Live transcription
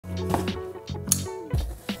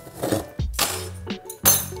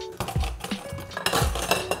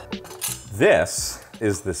This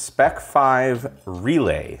is the Spec5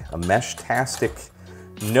 relay, a Meshtastic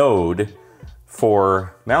node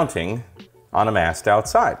for mounting on a mast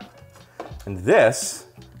outside. And this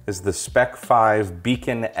is the Spec5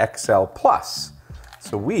 Beacon XL Plus.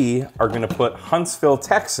 So we are gonna put Huntsville,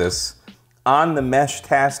 Texas on the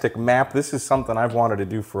Meshtastic map. This is something I've wanted to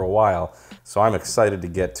do for a while, so I'm excited to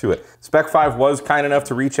get to it. Spec5 was kind enough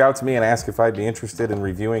to reach out to me and ask if I'd be interested in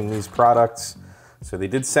reviewing these products. So they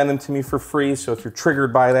did send them to me for free, so if you're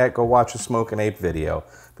triggered by that, go watch a Smoke and Ape video.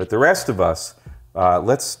 But the rest of us,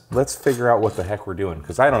 let's figure out what the heck we're doing,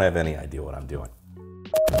 because I don't have any idea what I'm doing.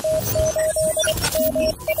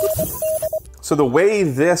 So the way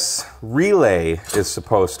this relay is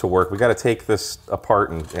supposed to work, we got to take this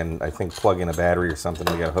apart and I think plug in a battery or something.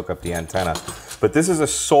 We got to hook up the antenna. But this is a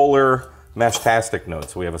solar Meshtastic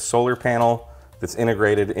node. So we have a solar panel that's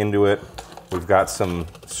integrated into it. We've got some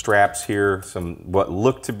straps here, some what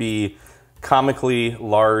look to be comically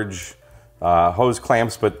large hose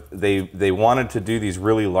clamps, but they wanted to do these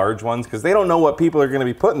really large ones because they don't know what people are going to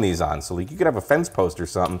be putting these on. So like you could have a fence post or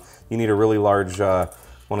something. You need a really large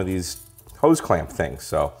one of these hose clamp things.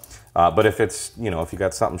 So, but if it's, you know, if you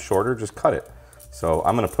got something shorter, just cut it. So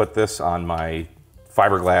I'm going to put this on my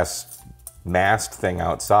fiberglass mast thing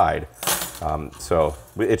outside. So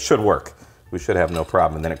it should work. We should have no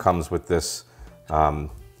problem. And then it comes with this 8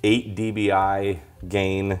 dBi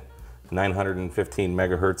gain, 915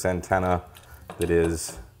 megahertz antenna that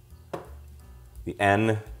is the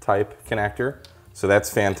N type connector. So that's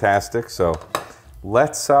fantastic. So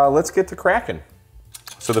let's get to cracking.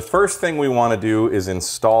 So the first thing we want to do is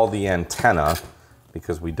install the antenna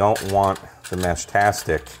because we don't want the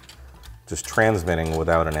Meshtastic just transmitting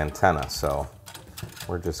without an antenna. So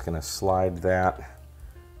we're just going to slide that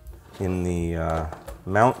in the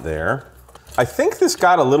mount there. I think this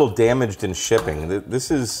got a little damaged in shipping. This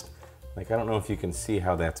is, like, I don't know if you can see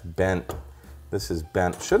how that's bent. This is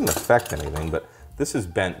bent. Shouldn't affect anything, but this is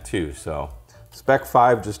bent too. So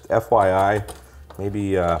Spec5, just FYI,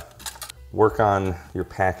 maybe work on your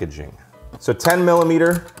packaging. So 10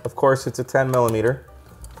 millimeter, of course it's a 10 millimeter.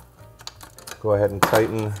 Go ahead and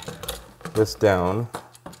tighten this down.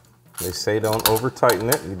 They say don't over tighten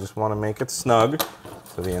it. You just want to make it snug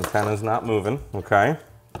so the antenna's not moving, okay?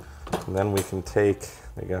 And then we can take,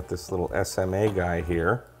 they got this little SMA guy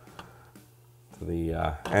here to the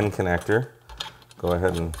end connector. Go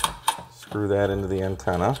ahead and screw that into the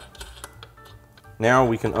antenna. Now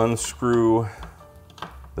we can unscrew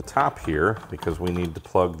the top here because we need to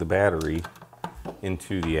plug the battery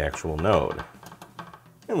into the actual node.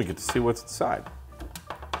 And we get to see what's inside.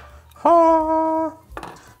 Ha!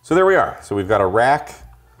 So there we are. So we've got a rack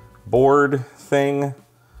board thing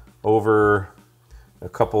over a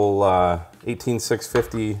couple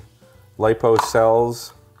 18650 LiPo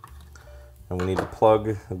cells. And we need to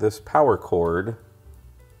plug this power cord,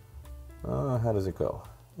 how does it go?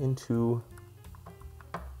 Into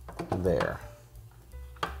there.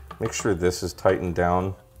 Make sure this is tightened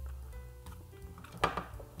down.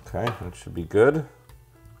 Okay, that should be good.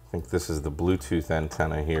 I think this is the Bluetooth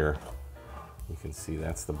antenna here. You can see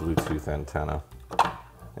that's the Bluetooth antenna.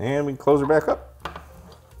 And we can close her back up.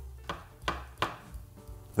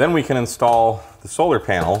 Then we can install the solar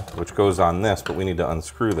panel, which goes on this, but we need to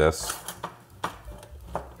unscrew this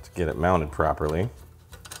to get it mounted properly.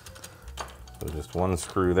 So just one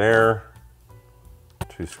screw there,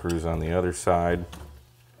 2 screws on the other side,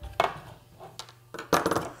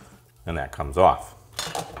 and that comes off.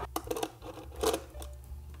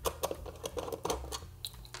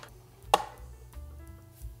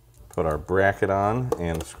 Put our bracket on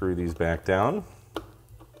and screw these back down.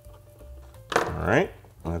 All right,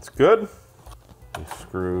 that's good. We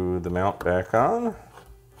screw the mount back on.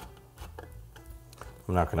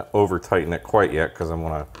 I'm not going to over tighten it quite yet because I'm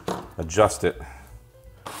going to adjust it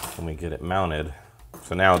when we get it mounted.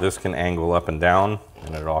 So now this can angle up and down,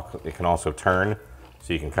 and it can also turn,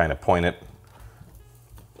 so you can kind of point it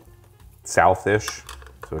south-ish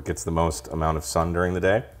so it gets the most amount of sun during the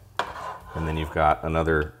day. And then you've got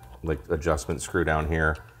another like adjustment screw down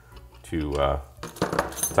here to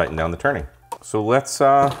tighten down the turning. So let's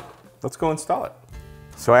go install it.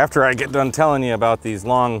 So after I get done telling you about these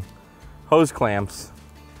long hose clamps,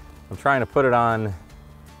 I'm trying to put it on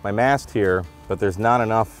my mast here, but there's not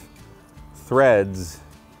enough threads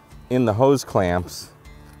in the hose clamps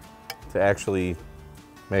to actually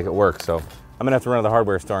make it work. So I'm gonna have to run to the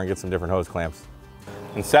hardware store and get some different hose clamps.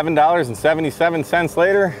 And $7.77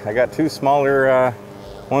 later, I got 2 smaller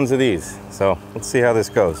ones of these. So let's see how this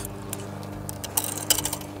goes.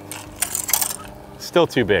 Still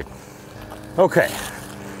too big. Okay,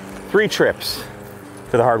 3 trips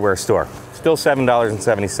to the hardware store. Still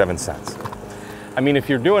 $7.77. I mean, if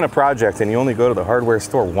you're doing a project and you only go to the hardware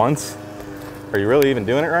store once, are you really even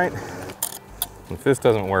doing it right? If this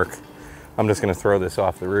doesn't work, I'm just gonna throw this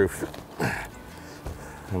off the roof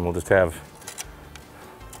and we'll just have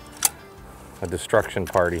a destruction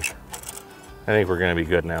party. I think we're gonna be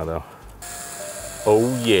good now though.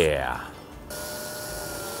 Oh yeah.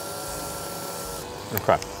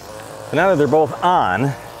 Okay, so now that they're both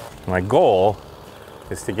on, my goal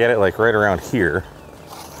is to get it like right around here.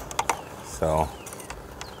 So,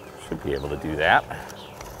 should be able to do that.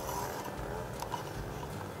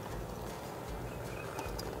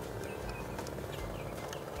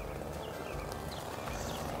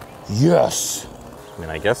 Yes! I mean,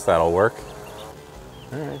 I guess that'll work.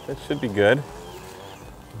 All right, that should be good.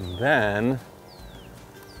 And then,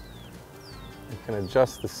 I can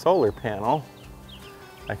adjust the solar panel.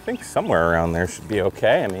 I think somewhere around there should be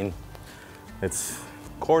okay. I mean, it's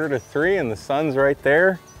 2:45 and the sun's right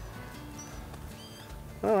there.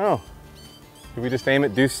 I don't know. If we just aim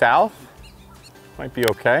it due south, might be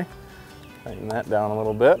okay. Tighten that down a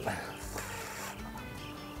little bit.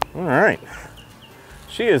 All right.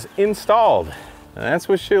 She is installed, and that's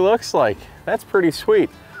what she looks like. That's pretty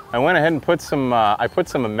sweet. I went ahead and put some, I put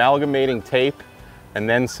some amalgamating tape and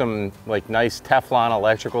then some like nice Teflon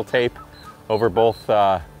electrical tape over both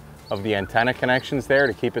of the antenna connections there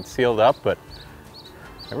to keep it sealed up, but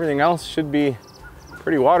everything else should be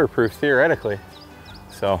pretty waterproof theoretically.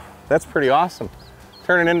 So that's pretting awesome.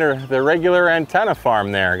 Turning into the regular antenna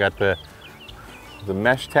farm there. I got the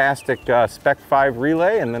Meshtastic Spec5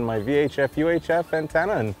 relay and then my VHF UHF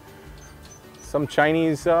antenna and some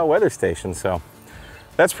Chinese weather station. So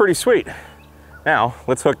that's pretty sweet. Now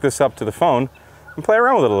let's hook this up to the phone and play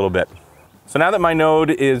around with it a little bit. So now that my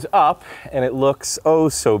node is up and it looks oh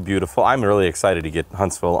so beautiful, I'm really excited to get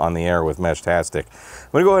Huntsville on the air with Meshtastic.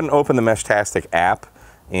 I'm gonna go ahead and open the Meshtastic app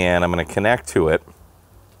and I'm gonna connect to it.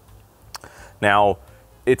 Now,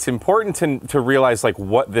 it's important to realize like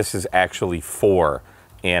what this is actually for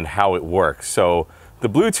and how it works. So the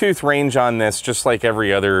Bluetooth range on this, just like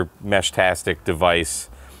every other Meshtastic device,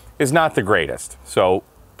 is not the greatest. So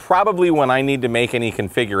probably when I need to make any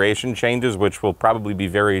configuration changes, which will probably be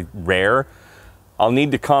very rare, I'll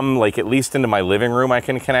need to come like at least into my living room I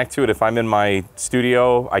can connect to it. If I'm in my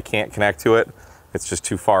studio, I can't connect to it. It's just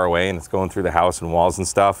too far away and it's going through the house and walls and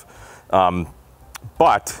stuff.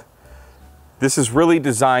 But this is really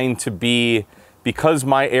designed to be, because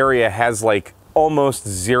my area has like almost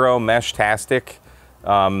zero Meshtastic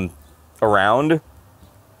around,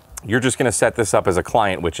 you're just gonna set this up as a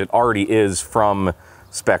client, which it already is from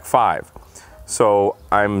Spec5. So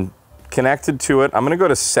I'm connected to it. I'm gonna go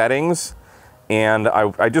to settings and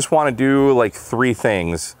I just wanna do like 3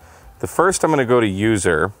 things. The first, I'm gonna go to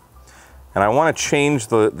user and I wanna change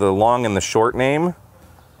the long and the short name,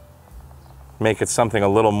 make it something a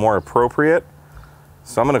little more appropriate.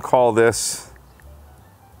 So I'm gonna call this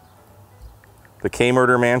the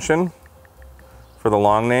K-Murder Mansion for the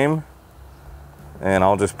long name. And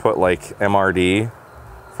I'll just put like MRD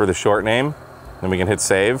for the short name. Then we can hit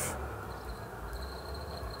save.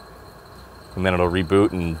 And then it'll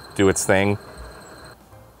reboot and do its thing.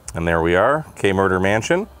 And there we are, K-Murder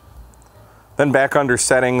Mansion. Then back under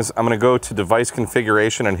settings, I'm gonna go to device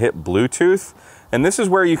configuration and hit Bluetooth. And this is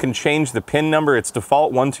where you can change the pin number. It's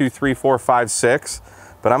default 1, 2, 3, 4, 5, 6.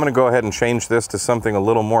 But I'm gonna go ahead and change this to something a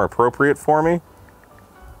little more appropriate for me.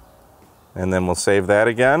 And then we'll save that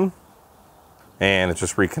again. And it's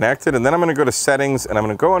just reconnected. And then I'm gonna go to settings and I'm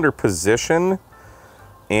gonna go under position.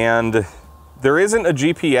 And there isn't a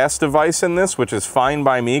GPS device in this, which is fine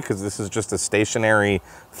by me because this is just a stationary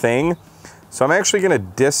thing. So I'm actually gonna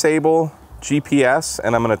disable GPS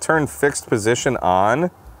and I'm gonna turn fixed position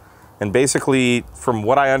on. And basically, from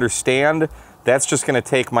what I understand, that's just gonna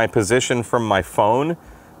take my position from my phone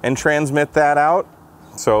and transmit that out.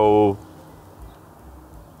 So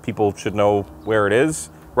people should know where it is,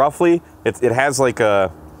 roughly. It has like a,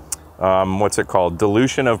 what's it called?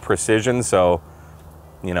 Dilution of precision. So,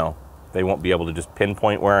 you know, they won't be able to just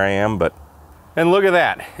pinpoint where I am, but, and look at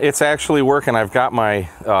that. It's actually working. I've got my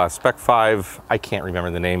Spec5, I can't remember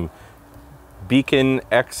the name, Beacon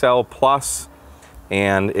XL Plus,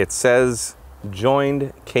 and it says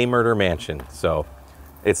joined K-Murder Mansion. So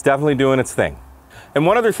it's definitely doing its thing. And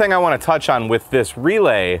one other thing I want to touch on with this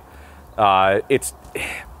relay,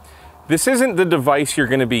 this isn't the device you're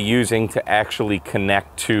going to be using to actually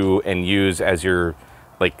connect to and use as your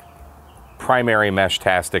like primary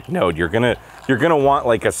Meshtastic node. You're gonna want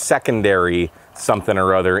like a secondary something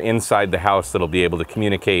or other inside the house that'll be able to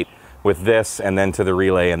communicate with this and then to the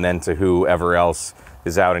relay and then to whoever else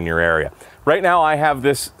is out in your area. Right now I have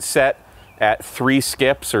this set at 3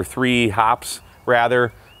 skips or 3 hops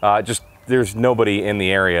rather. Just there's nobody in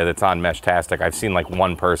the area that's on Meshtastic. I've seen like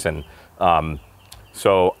 1 person.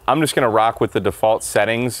 So I'm just gonna rock with the default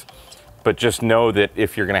settings, but just know that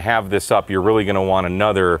if you're gonna have this up, you're really gonna want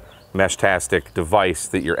another Meshtastic device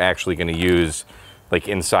that you're actually gonna use like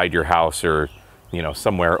inside your house or, you know,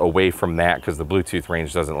 somewhere away from that, because the Bluetooth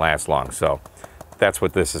range doesn't last long. So that's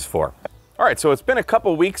what this is for. All right, so it's been a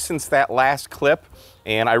couple weeks since that last clip,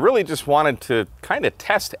 and I really just wanted to kind of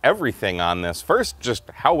test everything on this. First, just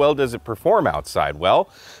how well does it perform outside? Well,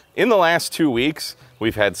 in the last 2 weeks,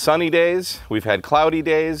 we've had sunny days, we've had cloudy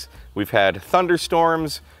days, we've had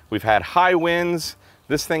thunderstorms, we've had high winds.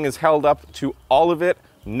 This thing has held up to all of it,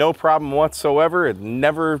 no problem whatsoever. It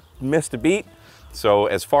never missed a beat. So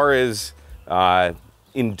as far as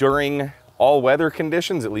enduring all weather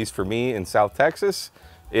conditions, at least for me in South Texas,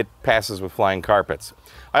 it passes with flying carpets.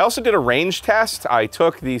 I also did a range test. I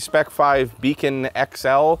took the Spec5 Beacon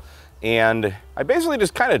XL and I basically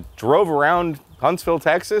just kind of drove around Huntsville,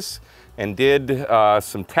 Texas and did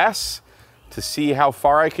some tests to see how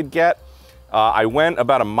far I could get. I went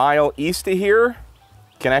about a mile east of here,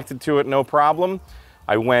 connected to it no problem.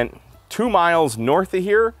 I went 2 miles north of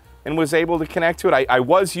here and was able to connect to it. I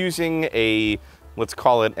was using a, let's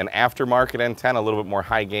call it an aftermarket antenna, a little bit more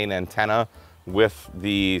high gain antenna with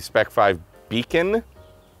the Spec5 Beacon.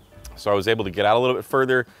 So I was able to get out a little bit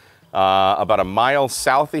further. About a mile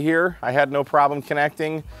south of here, I had no problem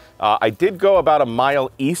connecting. I did go about a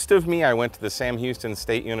mile east of me. I went to the Sam Houston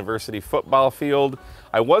State University football field.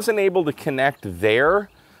 I wasn't able to connect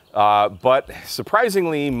there, but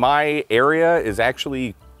surprisingly, my area is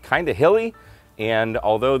actually kind of hilly. And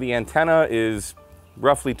although the antenna is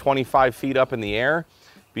roughly 25 feet up in the air,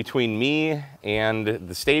 between me and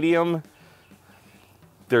the stadium,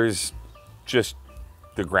 there's just,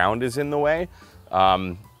 the ground is in the way.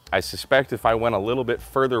 I suspect if I went a little bit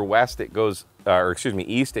further west, it goes, or excuse me,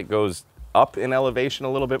 east, it goes up in elevation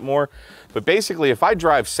a little bit more. But basically, if I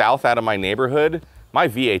drive south out of my neighborhood, my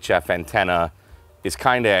VHF antenna is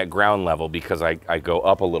kind of at ground level because I go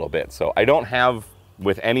up a little bit. So I don't have,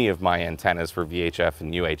 with any of my antennas for VHF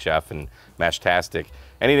and UHF and Meshtastic,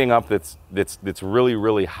 anything up that's really,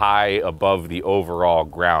 really high above the overall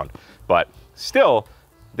ground. But still,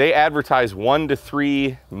 they advertise 1 to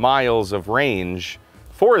 3 miles of range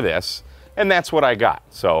for this, and that's what I got.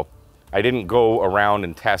 So I didn't go around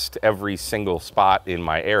and test every single spot in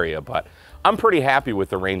my area, but I'm pretty happy with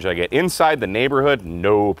the range I get. Inside the neighborhood,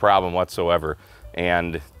 no problem whatsoever,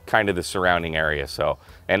 and kind of the surrounding area. So,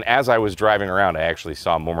 and as I was driving around, I actually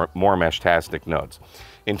saw more Meshtastic nodes.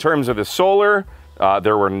 In terms of the solar,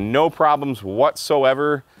 there were no problems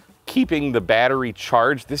whatsoever keeping the battery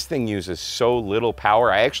charged. This thing uses so little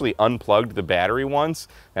power. I actually unplugged the battery once,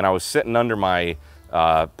 and I was sitting under my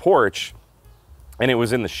porch, and it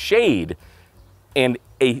was in the shade, and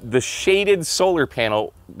the shaded solar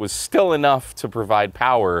panel was still enough to provide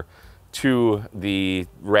power to the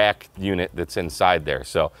rack unit that's inside there.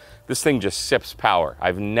 So this thing just sips power.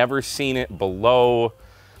 I've never seen it below,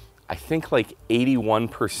 I think like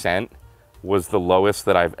 81% was the lowest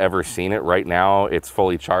that I've ever seen it. Right now, it's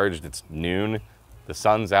fully charged. It's noon. The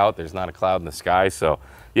sun's out. There's not a cloud in the sky. So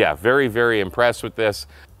yeah, very, very impressed with this.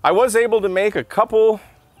 I was able to make a couple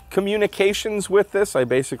communications with this. I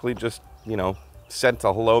basically just, you know, sent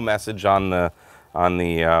a hello message on the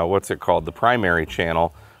what's it called? The primary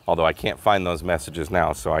channel, although I can't find those messages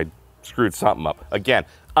now, so I screwed something up. Again,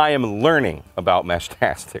 I am learning about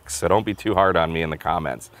Meshtastic, so don't be too hard on me in the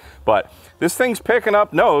comments. But this thing's picking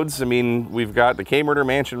up nodes. I mean, we've got the K-Murder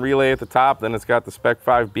Mansion relay at the top, then it's got the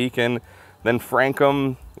Spec5 Beacon, then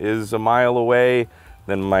Frankum is a mile away,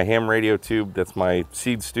 then my ham radio tube, that's my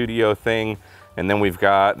Seed Studio thing, and then we've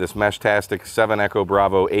got this Meshtastic 7 Echo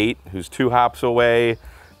Bravo 8, who's 2 hops away.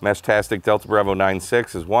 Meshtastic Delta Bravo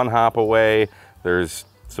 96 is 1 hop away. There's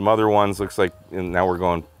some other ones, looks like, and now we're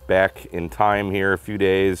going back in time here a few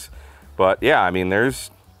days. But yeah, I mean, there's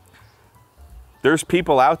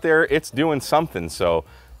people out there, it's doing something. So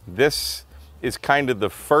this is kind of the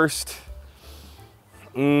first,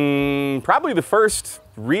 probably the first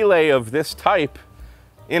relay of this type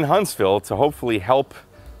in Huntsville to hopefully help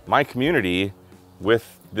my community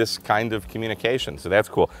with this kind of communication. So that's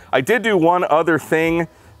cool. I did do one other thing.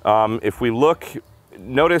 If we look,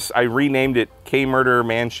 notice I renamed it K-Murder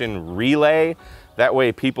Mansion Relay. That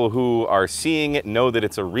way people who are seeing it know that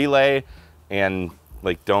it's a relay and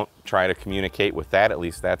like don't try to communicate with that. At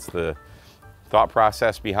least that's the thought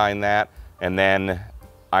process behind that. And then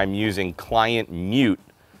I'm using client mute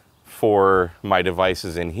for my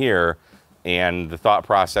devices in here. And the thought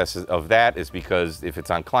process of that is because if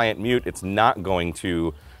it's on client mute, it's not going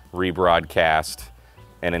to rebroadcast,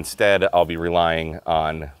 and instead I'll be relying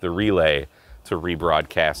on the relay to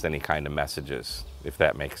rebroadcast any kind of messages, if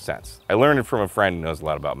that makes sense. I learned it from a friend who knows a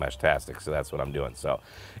lot about Meshtastic, so that's what I'm doing. So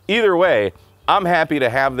either way, I'm happy to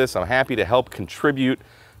have this. I'm happy to help contribute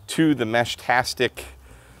to the Meshtastic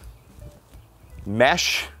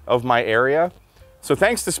mesh of my area. So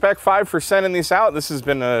thanks to Spec5 for sending these out. This has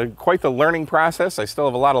been quite the learning process. I still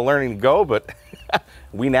have a lot of learning to go, but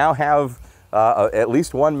we now have at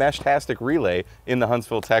least one Meshtastic relay in the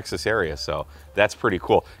Huntsville, Texas area. So that's pretty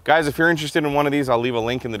cool. Guys, if you're interested in one of these, I'll leave a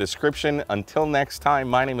link in the description. Until next time,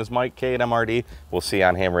 my name is Mike K at MRD. We'll see you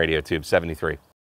on Ham Radio Tube 73.